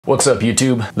What's up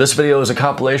YouTube? This video is a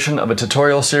compilation of a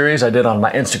tutorial series I did on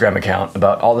my Instagram account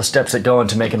about all the steps that go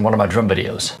into making one of my drum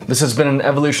videos. This has been an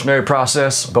evolutionary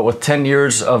process, but with 10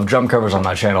 years of drum covers on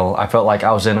my channel, I felt like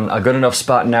I was in a good enough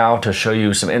spot now to show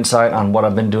you some insight on what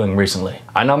I've been doing recently.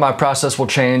 I know my process will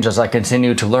change as I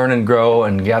continue to learn and grow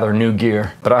and gather new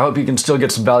gear, but I hope you can still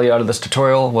get some value out of this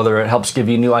tutorial, whether it helps give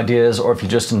you new ideas or if you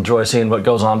just enjoy seeing what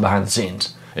goes on behind the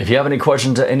scenes. If you have any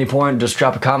questions at any point, just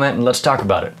drop a comment and let's talk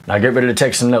about it. Now get ready to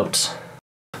take some notes.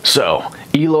 So,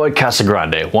 Eloy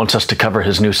Casagrande wants us to cover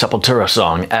his new Sepultura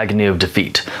song, Agony of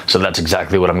Defeat, so that's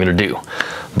exactly what I'm going to do.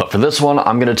 But for this one,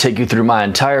 I'm going to take you through my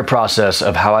entire process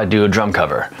of how I do a drum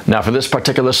cover. Now for this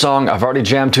particular song, I've already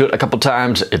jammed to it a couple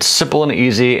times. It's simple and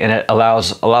easy, and it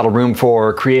allows a lot of room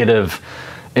for creative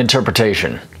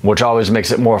interpretation, which always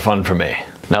makes it more fun for me.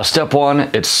 Now step one,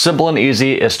 it's simple and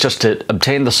easy. It's just to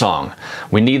obtain the song.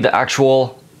 We need the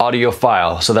actual audio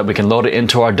file so that we can load it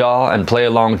into our DAW and play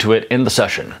along to it in the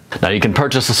session. Now you can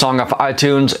purchase the song off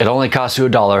iTunes. It only costs you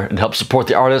 $1. It helps support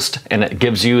the artist, and it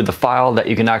gives you the file that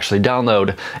you can actually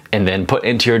download and then put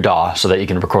into your DAW so that you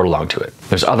can record along to it.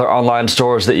 There's other online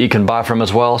stores that you can buy from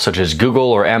as well, such as Google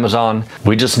or Amazon.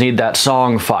 We just need that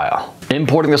song file.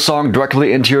 Importing the song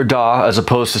directly into your DAW as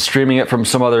opposed to streaming it from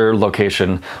some other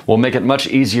location will make it much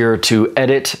easier to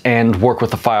edit and work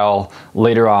with the file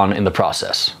later on in the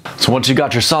process. So once you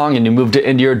got your song and you moved it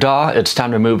into your DAW, it's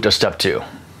time to move to step two.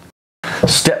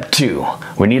 Step 2,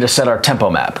 we need to set our tempo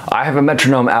map. I have a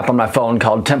metronome app on my phone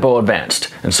called Tempo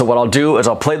Advanced, and so what I'll do is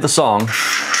I'll play the song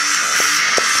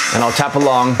and I'll tap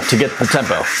along to get the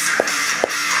tempo.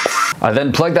 I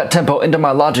then plug that tempo into my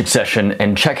Logic session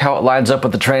and check how it lines up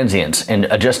with the transients and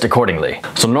adjust accordingly.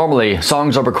 So normally,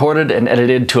 songs are recorded and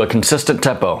edited to a consistent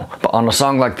tempo, but on a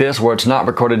song like this where it's not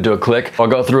recorded to a click, I'll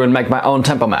go through and make my own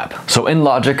tempo map. So in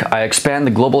Logic, I expand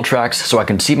the global tracks so I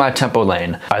can see my tempo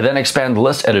lane. I then expand the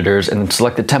list editors and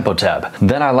select the tempo tab.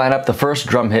 Then I line up the first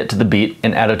drum hit to the beat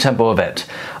and add a tempo event.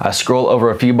 I scroll over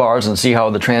a few bars and see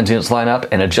how the transients line up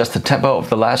and adjust the tempo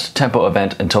of the last tempo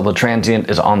event until the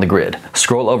transient is on the grid.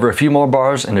 Scroll over a few more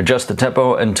bars and adjust the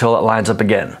tempo until it lines up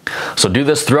again. So do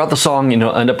this throughout the song and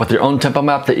you'll end up with your own tempo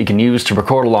map that you can use to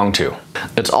record along to.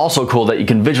 It's also cool that you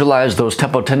can visualize those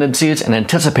tempo tendencies and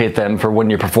anticipate them for when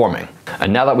you're performing.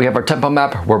 And now that we have our tempo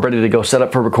map, we're ready to go set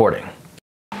up for recording.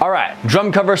 Alright,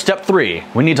 drum cover step 3.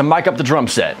 We need to mic up the drum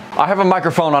set. I have a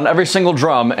microphone on every single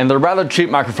drum and they're rather cheap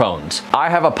microphones. I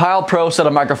have a Pile Pro set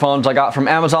of microphones I got from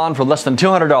Amazon for less than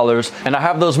 $200, and I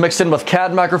have those mixed in with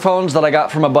CAD microphones that I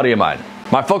got from a buddy of mine.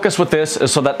 My focus with this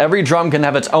is so that every drum can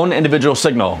have its own individual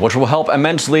signal, which will help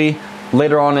immensely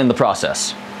later on in the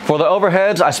process. For the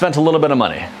overheads, I spent a little bit of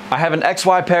money. I have an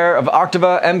XY pair of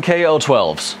Octava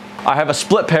MK012s. I have a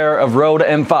split pair of Rode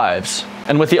M5s.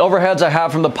 And with the overheads I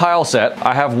have from the Pile set,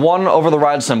 I have one over the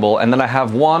ride cymbal and then I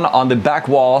have one on the back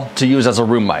wall to use as a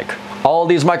room mic. All of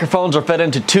these microphones are fed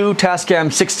into two Tascam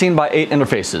 16x8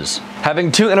 interfaces.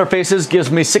 Having two interfaces gives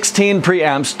me 16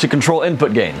 preamps to control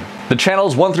input gain. The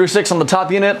channels 1 through 6 on the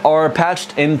top unit are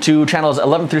patched into channels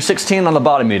 11 through 16 on the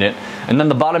bottom unit, and then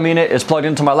the bottom unit is plugged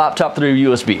into my laptop through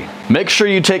USB. Make sure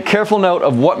you take careful note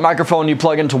of what microphone you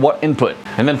plug into what input.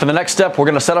 And then for the next step, we're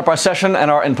going to set up our session and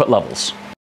our input levels.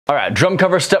 Alright, drum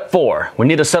cover step 4. We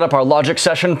need to set up our Logic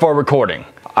session for recording.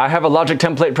 I have a Logic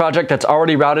template project that's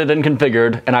already routed and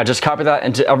configured, and I just copy that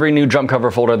into every new drum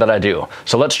cover folder that I do.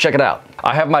 So let's check it out.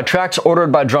 I have my tracks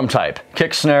ordered by drum type: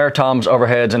 kick, snare, toms,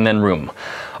 overheads, and then room.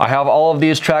 I have all of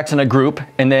these tracks in a group,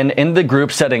 and then in the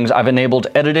group settings I've enabled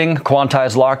editing,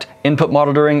 quantize locked, input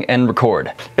monitoring, and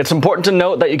record. It's important to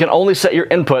note that you can only set your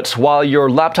inputs while your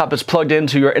laptop is plugged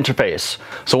into your interface.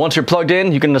 So once you're plugged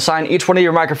in, you can assign each one of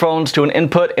your microphones to an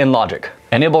input in Logic.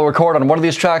 Enable record on one of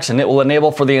these tracks and it will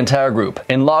enable for the entire group.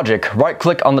 In Logic,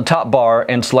 right-click on the top bar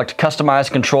and select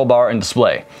Customize Control Bar and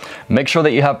Display. Make sure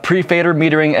that you have pre-fader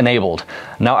metering enabled.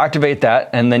 Now activate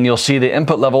that and then you'll see the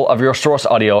input level of your source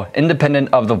audio independent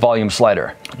of the volume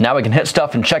slider. Now we can hit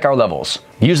stuff and check our levels.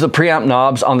 Use the preamp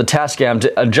knobs on the Tascam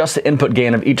to adjust the input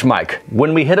gain of each mic.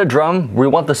 When we hit a drum, we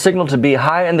want the signal to be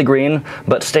high in the green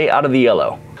but stay out of the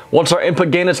yellow. Once our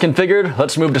input gain is configured,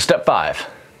 let's move to step 5.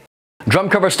 Drum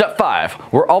cover step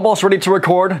 5. We're almost ready to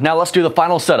record. Now let's do the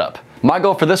final setup. My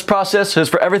goal for this process is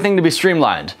for everything to be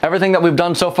streamlined. Everything that we've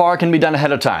done so far can be done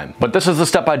ahead of time, but this is the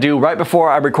step I do right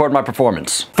before I record my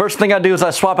performance. First thing I do is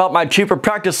I swap out my cheaper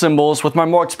practice cymbals with my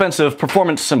more expensive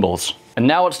performance cymbals. And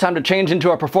now it's time to change into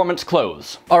our performance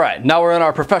clothes. Alright, now we're in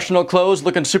our professional clothes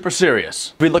looking super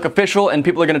serious. We look official and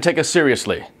people are going to take us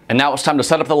seriously. And now it's time to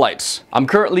set up the lights. I'm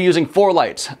currently using 4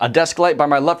 lights. A desk light by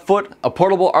my left foot, a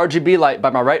portable RGB light by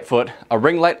my right foot, a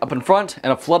ring light up in front,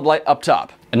 and a floodlight up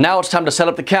top. And now it's time to set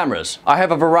up the cameras. I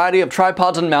have a variety of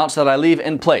tripods and mounts that I leave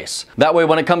in place. That way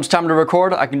when it comes time to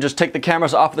record, I can just take the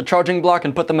cameras off the charging block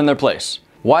and put them in their place.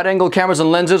 Wide-angle cameras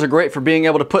and lenses are great for being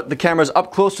able to put the cameras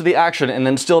up close to the action and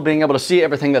then still being able to see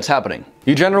everything that's happening.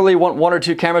 You generally want 1 or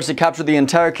 2 cameras to capture the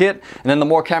entire kit, and then the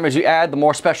more cameras you add, the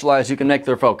more specialized you can make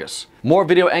their focus. More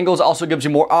video angles also gives you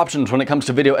more options when it comes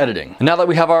to video editing. And now that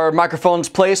we have our microphones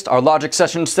placed, our Logic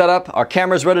sessions set up, our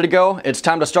cameras ready to go, it's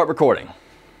time to start recording.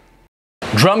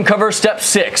 Drum cover step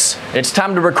 6. It's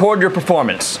time to record your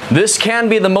performance. This can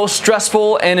be the most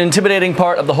stressful and intimidating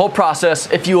part of the whole process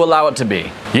if you allow it to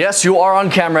be. Yes, you are on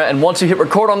camera, and once you hit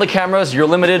record on the cameras, you're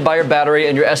limited by your battery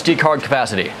and your SD card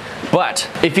capacity. But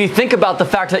if you think about the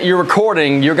fact that you're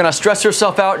recording, you're gonna stress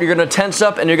yourself out, you're gonna tense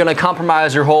up, and you're gonna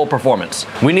compromise your whole performance.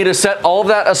 We need to set all of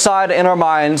that aside in our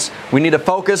minds. We need to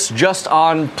focus just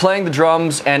on playing the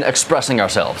drums and expressing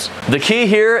ourselves. The key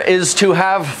here is to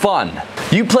have fun.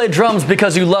 You play drums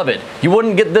because you love it. You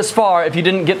wouldn't get this far if you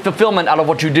didn't get fulfillment out of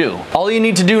what you do. All you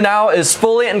need to do now is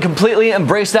fully and completely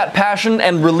embrace that passion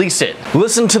and release it.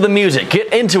 Listen to the music,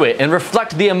 get into it, and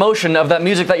reflect the emotion of that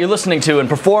music that you're listening to and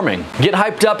performing. Get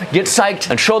hyped up, get psyched,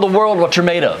 and show the world what you're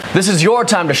made of. This is your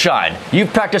time to shine.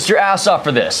 You've practiced your ass off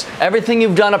for this. Everything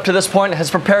you've done up to this point has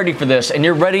prepared you for this, and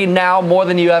you're ready now more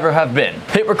than you ever have been.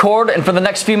 Hit record, and for the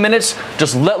next few minutes,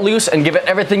 just let loose and give it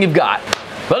everything you've got.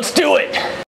 Let's do it!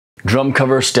 Drum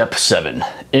cover step 7.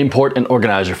 Import and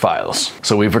organize your files.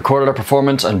 So we've recorded our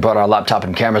performance and brought our laptop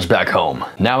and cameras back home.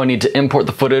 Now we need to import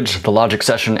the footage, the Logic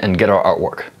session, and get our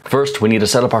artwork. First, we need to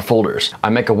set up our folders.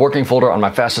 I make a working folder on my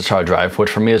fastest hard drive,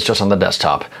 which for me is just on the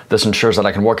desktop. This ensures that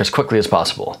I can work as quickly as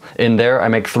possible. In there, I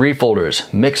make 3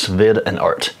 folders: Mix, Vid, and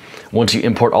Art. Once you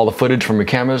import all the footage from your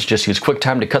cameras, just use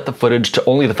QuickTime to cut the footage to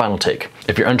only the final take.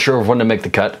 If you're unsure of when to make the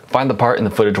cut, find the part in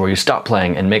the footage where you stop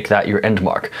playing and make that your end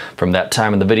mark. From that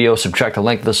time in the video, subtract the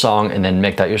length of the song and then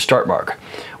make that your start mark.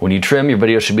 When you trim, your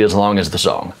video should be as long as the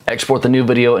song. Export the new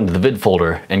video into the vid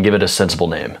folder and give it a sensible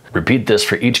name. Repeat this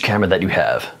for each camera that you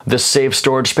have. This saves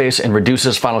storage space and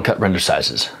reduces Final Cut render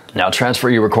sizes. Now transfer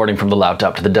your recording from the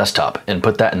laptop to the desktop and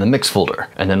put that in the mix folder.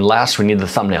 And then last, we need the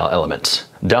thumbnail elements.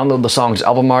 Download the song's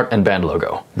album art and band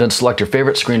logo. Then select your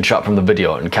favorite screenshot from the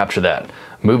video and capture that.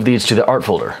 Move these to the art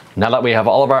folder. Now that we have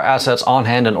all of our assets on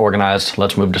hand and organized,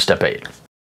 let's move to step 8.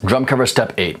 Drum cover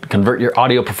step 8. Convert your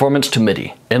audio performance to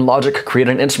MIDI. In Logic, create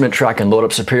an instrument track and load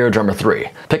up Superior Drummer 3.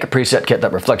 Pick a preset kit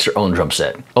that reflects your own drum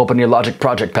set. Open your Logic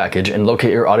project package and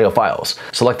locate your audio files.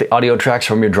 Select the audio tracks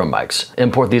from your drum mics.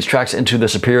 Import these tracks into the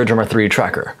Superior Drummer 3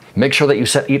 tracker. Make sure that you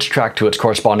set each track to its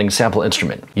corresponding sample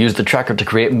instrument. Use the tracker to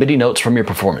create MIDI notes from your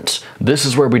performance. This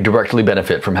is where we directly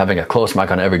benefit from having a close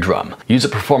mic on every drum. Use a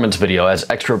performance video as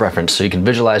extra reference so you can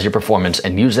visualize your performance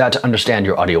and use that to understand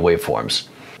your audio waveforms.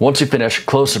 Once you finish,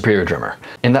 close Superior Drummer.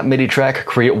 In that MIDI track,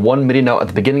 create 1 MIDI note at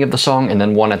the beginning of the song and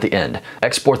then 1 at the end.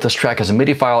 Export this track as a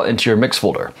MIDI file into your mix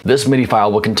folder. This MIDI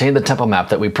file will contain the tempo map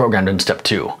that we programmed in step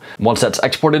 2. Once that's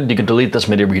exported, you can delete this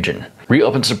MIDI region.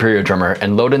 Reopen Superior Drummer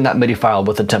and load in that MIDI file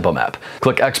with the tempo map.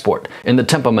 Click Export. In the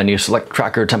tempo menu, select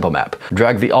Tracker Tempo Map.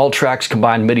 Drag the All Tracks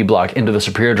Combined MIDI block into the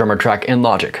Superior Drummer track in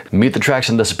Logic. Mute the tracks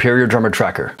in the Superior Drummer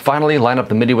tracker. Finally, line up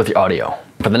the MIDI with your audio.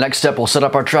 For the next step, we'll set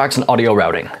up our tracks and audio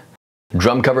routing.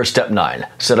 Drum cover step 9.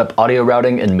 Set up audio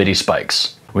routing and MIDI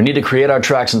spikes. We need to create our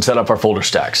tracks and set up our folder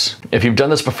stacks. If you've done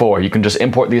this before, you can just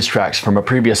import these tracks from a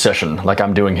previous session like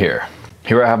I'm doing here.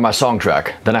 Here I have my song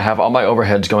track, then I have all my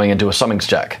overheads going into a summing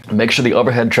stack. Make sure the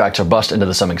overhead tracks are bussed into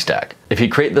the summing stack. If you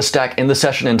create the stack in the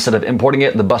session instead of importing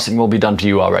it, the bussing will be done to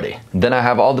you already. Then I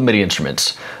have all the MIDI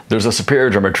instruments. There's a Superior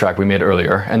Drummer track we made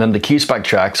earlier, and then the key spike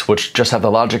tracks, which just have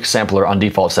the Logic sampler on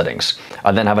default settings.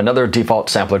 I then have another default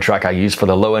sampler track I use for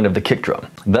the low end of the kick drum.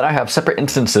 Then I have separate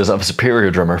instances of Superior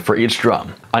Drummer for each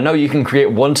drum. I know you can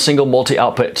create one single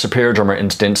multi-output Superior Drummer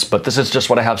instance, but this is just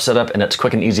what I have set up and it's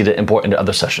quick and easy to import into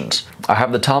other sessions. I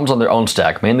have the toms on their own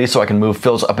stack, mainly so I can move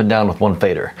fills up and down with one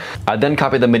fader. I then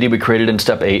copy the MIDI we created in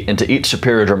step 8 into each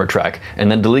Superior Drummer track,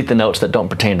 and then delete the notes that don't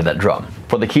pertain to that drum.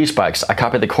 For the key spikes, I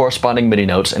copy the corresponding MIDI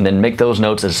notes and then make those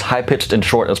notes as high-pitched and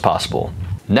short as possible.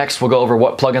 Next, we'll go over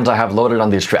what plugins I have loaded on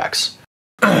these tracks.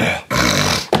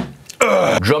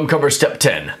 Drum cover step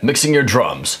 10, mixing your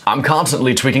drums. I'm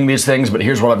constantly tweaking these things, but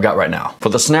here's what I've got right now. For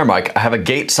the snare mic, I have a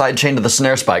gate sidechain to the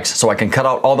snare spikes so I can cut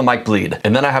out all the mic bleed.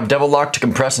 And then I have devil lock to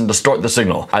compress and distort the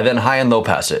signal. I then high and low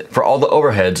pass it. For all the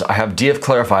overheads, I have DF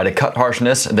clarify to cut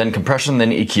harshness, then compression,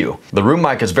 then EQ. The room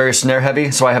mic is very snare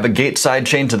heavy, so I have a gate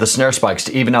sidechain to the snare spikes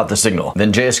to even out the signal.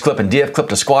 Then JS clip and DF clip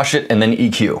to squash it, and then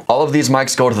EQ. All of these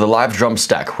mics go to the live drum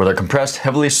stack, where they're compressed,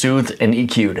 heavily soothed, and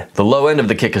EQ'd. The low end of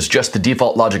the kick is just the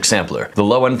default Logic sampler.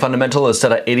 The low end fundamental is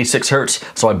set at 86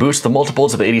 Hz, so I boost the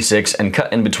multiples of 86 and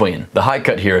cut in between. The high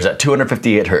cut here is at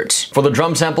 258 Hz. For the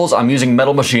drum samples, I'm using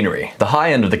metal machinery. The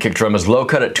high end of the kick drum is low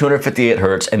cut at 258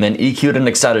 Hz and then EQ'd and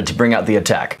excited to bring out the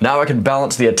attack. Now I can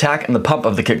balance the attack and the pump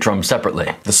of the kick drum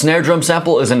separately. The snare drum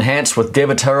sample is enhanced with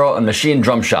Davatero and machine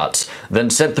drum shots, then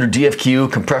sent through DFQ,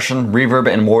 compression,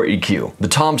 reverb, and more EQ. The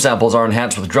tom samples are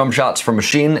enhanced with drum shots from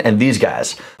machine and these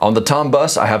guys. On the tom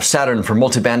bus, I have Saturn for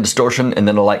multiband distortion and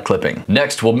then a light clipping.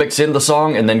 Next, we'll mix in the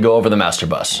song and then go over the master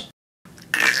bus.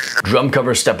 Drum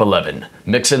cover step 11.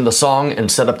 Mix in the song and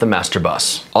set up the master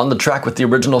bus. On the track with the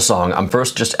original song, I'm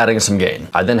first just adding some gain.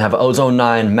 I then have Ozone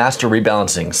 9 master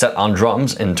rebalancing set on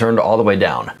drums and turned all the way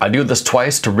down. I do this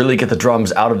twice to really get the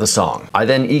drums out of the song. I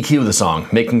then EQ the song,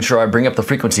 making sure I bring up the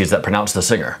frequencies that pronounce the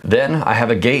singer. Then I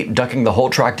have a gate ducking the whole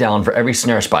track down for every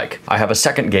snare spike. I have a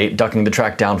second gate ducking the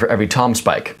track down for every tom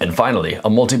spike. And finally, a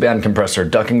multiband compressor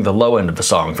ducking the low end of the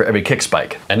song for every kick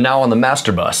spike. And now on the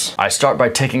master bus, I start by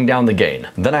taking down the gain.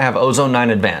 Then I have Ozone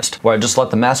 9 Advanced, where I just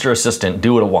let the master assistant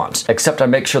do what it wants, except I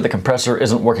make sure the compressor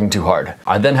isn't working too hard.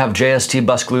 I then have JST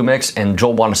bus glue mix and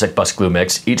Joel Wanasek bus glue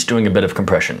mix, each doing a bit of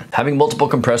compression. Having multiple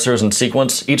compressors in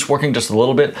sequence, each working just a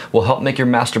little bit, will help make your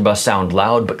master bus sound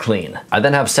loud but clean. I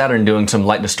then have Saturn doing some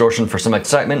light distortion for some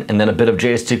excitement, and then a bit of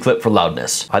JST clip for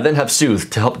loudness. I then have Soothe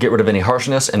to help get rid of any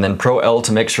harshness, and then Pro L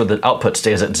to make sure that output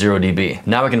stays at 0 dB.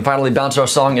 Now we can finally bounce our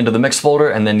song into the mix folder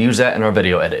and then use that in our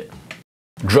video edit.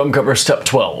 Drum cover step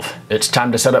 12. It's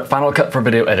time to set up Final Cut for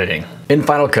video editing. In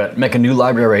Final Cut, make a new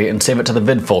library and save it to the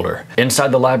vid folder. Inside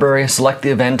the library, select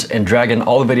the event and drag in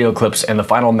all the video clips and the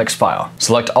final mix file.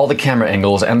 Select all the camera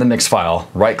angles and the mix file,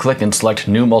 right-click and select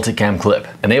New Multicam Clip.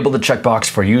 Enable the checkbox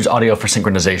for Use Audio for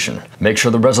Synchronization. Make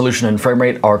sure the resolution and frame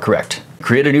rate are correct.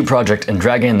 Create a new project and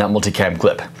drag in that multicam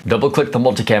clip. Double-click the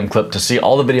multicam clip to see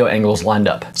all the video angles lined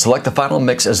up. Select the final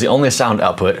mix as the only sound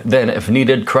output, then, if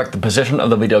needed, correct the position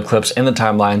of the video clips in the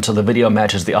timeline so the video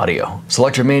matches the audio.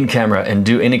 Select your main camera and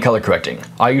do any color correcting.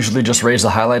 I usually just raise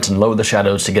the highlights and lower the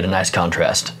shadows to get a nice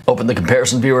contrast. Open the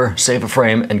comparison viewer, save a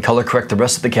frame, and color correct the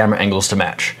rest of the camera angles to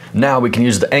match. Now we can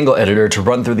use the angle editor to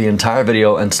run through the entire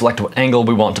video and select what angle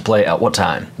we want to play at what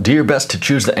time. Do your best to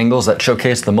choose the angles that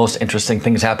showcase the most interesting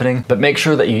things happening, but make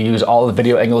sure that you use all the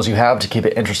video angles you have to keep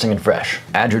it interesting and fresh.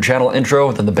 Add your channel intro,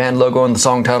 then the band logo and the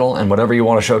song title, and whatever you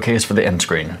want to showcase for the end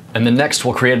screen. And then next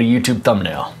we'll create a YouTube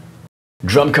thumbnail.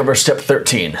 Drum cover step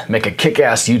 13. Make a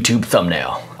kick-ass YouTube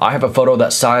thumbnail. I have a photo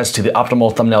that's sized to the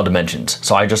optimal thumbnail dimensions,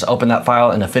 so I just open that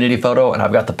file in Affinity Photo and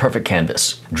I've got the perfect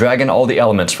canvas. Drag in all the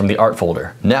elements from the art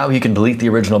folder. Now you can delete the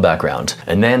original background,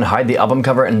 and then hide the album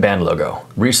cover and band logo.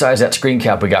 Resize that screen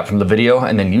cap we got from the video,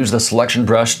 and then use the selection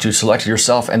brush to select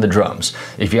yourself and the drums.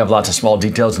 If you have lots of small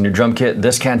details in your drum kit,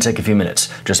 this can take a few minutes.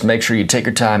 Just make sure you take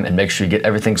your time and make sure you get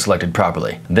everything selected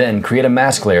properly. Then create a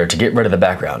mask layer to get rid of the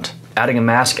background. Adding a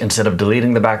mask instead of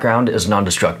deleting the background is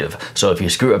non-destructive, so if you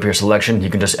screw up your selection, you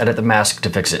can just edit the mask to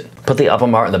fix it. Put the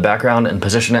album art in the background and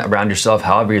position it around yourself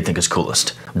however you think is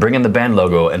coolest. Bring in the band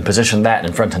logo and position that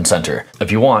in front and center.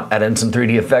 If you want, add in some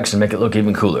 3D effects and make it look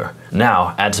even cooler.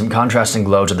 Now, add some contrasting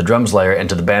glow to the drums layer and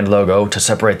to the band logo to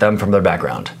separate them from their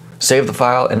background. Save the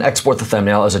file and export the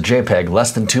thumbnail as a JPEG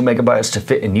less than 2 megabytes to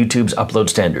fit in YouTube's upload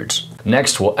standards.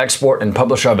 Next, we'll export and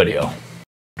publish our video.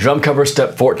 Drum cover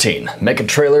step 14. Make a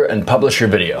trailer and publish your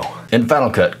video. In Final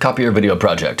Cut, copy your video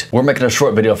project. We're making a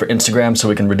short video for Instagram so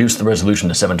we can reduce the resolution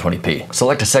to 720p.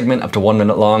 Select a segment up to 1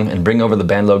 minute long and bring over the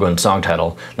band logo and song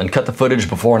title, then cut the footage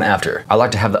before and after. I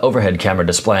like to have the overhead camera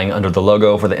displaying under the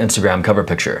logo for the Instagram cover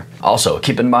picture. Also,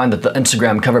 keep in mind that the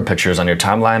Instagram cover pictures on your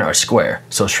timeline are square,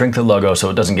 so shrink the logo so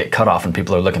it doesn't get cut off when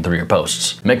people are looking through your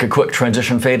posts. Make a quick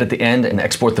transition fade at the end and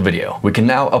export the video. We can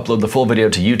now upload the full video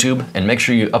to YouTube, and make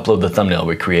sure you upload the thumbnail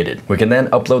we created. We can then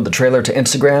upload the trailer to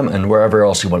Instagram and wherever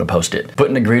else you want to post it. Put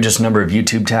an egregious number of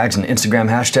YouTube tags and Instagram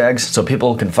hashtags so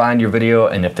people can find your video,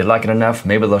 and if they like it enough,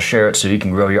 maybe they'll share it so you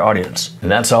can grow your audience.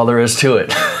 And that's all there is to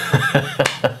it.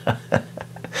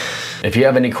 If you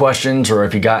have any questions or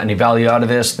if you got any value out of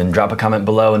this, then drop a comment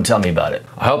below and tell me about it.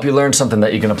 I hope you learned something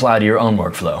that you can apply to your own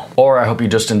workflow. Or I hope you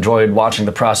just enjoyed watching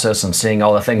the process and seeing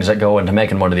all the things that go into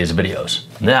making one of these videos.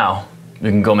 Now, you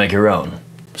can go make your own.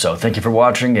 So thank you for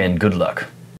watching and good luck.